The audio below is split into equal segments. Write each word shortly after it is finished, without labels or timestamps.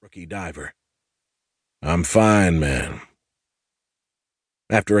rookie diver. "I'm fine, man."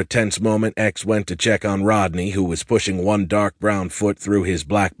 After a tense moment, X went to check on Rodney, who was pushing one dark brown foot through his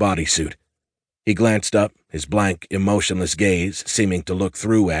black bodysuit. He glanced up, his blank, emotionless gaze seeming to look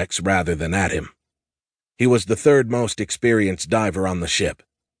through X rather than at him. He was the third most experienced diver on the ship.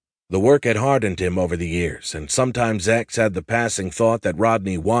 The work had hardened him over the years, and sometimes X had the passing thought that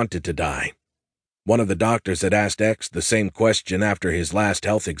Rodney wanted to die. One of the doctors had asked X the same question after his last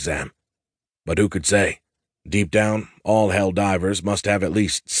health exam. But who could say? Deep down, all hell divers must have at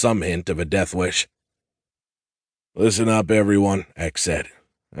least some hint of a death wish. "Listen up, everyone," X said.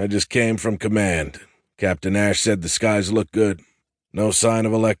 "I just came from command. Captain Ash said the skies look good. No sign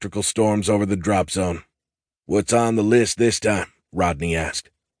of electrical storms over the drop zone." "What's on the list this time?" Rodney asked.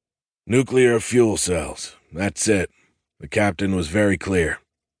 "Nuclear fuel cells. That's it. The captain was very clear."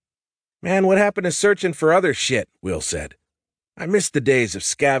 "Man, what happened to searching for other shit?" Will said. "I miss the days of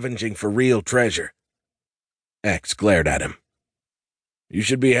scavenging for real treasure." X glared at him. "You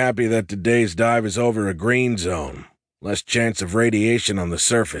should be happy that today's dive is over a green zone. Less chance of radiation on the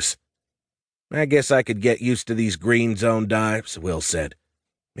surface." "I guess I could get used to these green zone dives," Will said.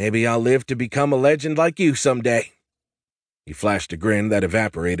 "Maybe I'll live to become a legend like you someday." He flashed a grin that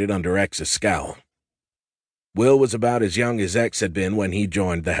evaporated under X's scowl. Will was about as young as X had been when he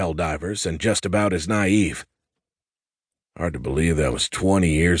joined the Helldivers, and just about as naive. Hard to believe that was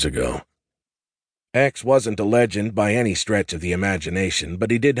 20 years ago. X wasn't a legend by any stretch of the imagination,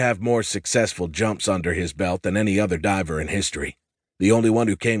 but he did have more successful jumps under his belt than any other diver in history. The only one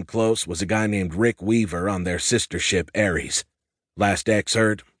who came close was a guy named Rick Weaver on their sister ship Ares. Last X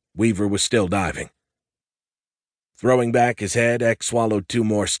heard, Weaver was still diving. Throwing back his head, X swallowed 2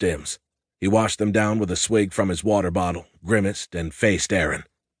 more stims. He washed them down with a swig from his water bottle, grimaced, and faced Aaron.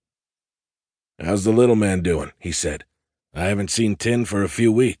 "How's the little man doing?" he said. "I haven't seen Tin for a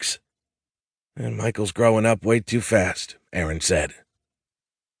few weeks." "And Michael's growing up way too fast," Aaron said.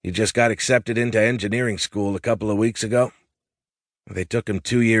 "He just got accepted into engineering school a couple of weeks ago. They took him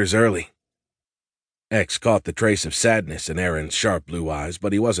 2 years early." X caught the trace of sadness in Aaron's sharp blue eyes,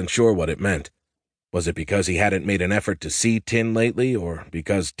 but he wasn't sure what it meant. Was it because he hadn't made an effort to see Tin lately, or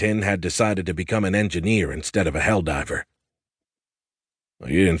because Tin had decided to become an engineer instead of a helldiver? "Well,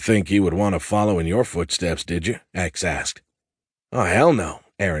 you didn't think he would want to follow in your footsteps, did you?" X asked. "Oh, hell no,"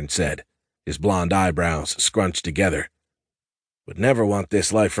 Aaron said, his blonde eyebrows scrunched together. "Would never want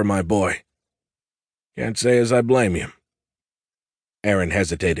this life for my boy." "Can't say as I blame you." Aaron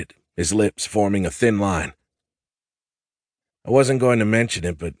hesitated, his lips forming a thin line. "I wasn't going to mention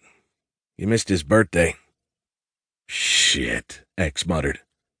it, but you missed his birthday." "Shit," X muttered.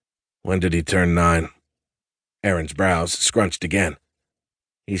 "When did he turn 9? Aaron's brows scrunched again.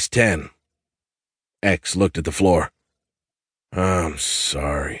 "He's 10. X looked at the floor. "I'm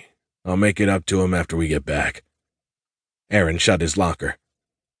sorry. I'll make it up to him after we get back." Aaron shut his locker.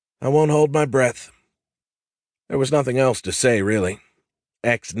 "I won't hold my breath." There was nothing else to say, really.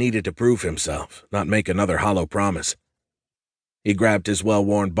 X needed to prove himself, not make another hollow promise. He grabbed his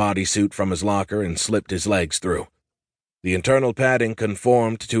well-worn bodysuit from his locker and slipped his legs through. The internal padding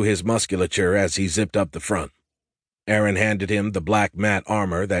conformed to his musculature as he zipped up the front. Aaron handed him the black matte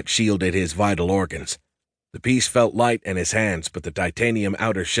armor that shielded his vital organs. The piece felt light in his hands, but the titanium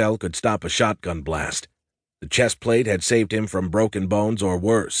outer shell could stop a shotgun blast. The chest plate had saved him from broken bones or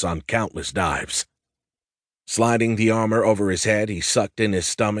worse on countless dives. Sliding the armor over his head, he sucked in his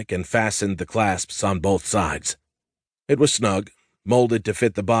stomach and fastened the clasps on both sides. It was snug, molded to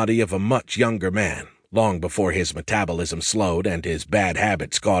fit the body of a much younger man, long before his metabolism slowed and his bad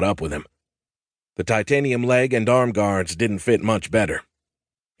habits caught up with him. The titanium leg and arm guards didn't fit much better.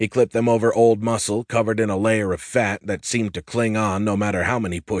 He clipped them over old muscle covered in a layer of fat that seemed to cling on no matter how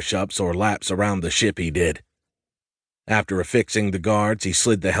many push-ups or laps around the ship he did. After affixing the guards, he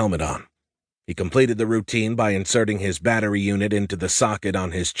slid the helmet on. He completed the routine by inserting his battery unit into the socket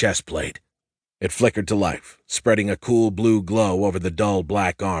on his chest plate. It flickered to life, spreading a cool blue glow over the dull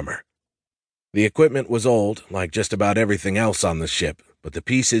black armor. The equipment was old, like just about everything else on the ship, but the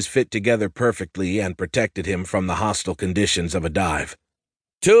pieces fit together perfectly and protected him from the hostile conditions of a dive.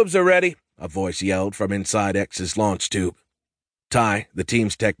 "Tubes are ready," a voice yelled from inside X's launch tube. Ty, the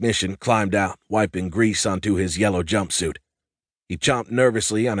team's technician, climbed out, wiping grease onto his yellow jumpsuit. He chomped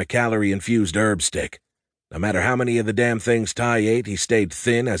nervously on a calorie-infused herb stick. No matter how many of the damn things Ty ate, he stayed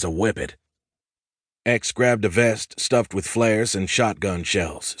thin as a whippet. X grabbed a vest stuffed with flares and shotgun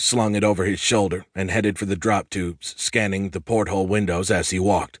shells, slung it over his shoulder, and headed for the drop tubes, scanning the porthole windows as he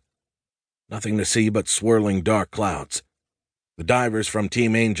walked. Nothing to see but swirling dark clouds. The divers from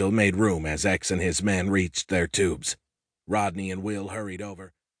Team Angel made room as X and his men reached their tubes. Rodney and Will hurried over.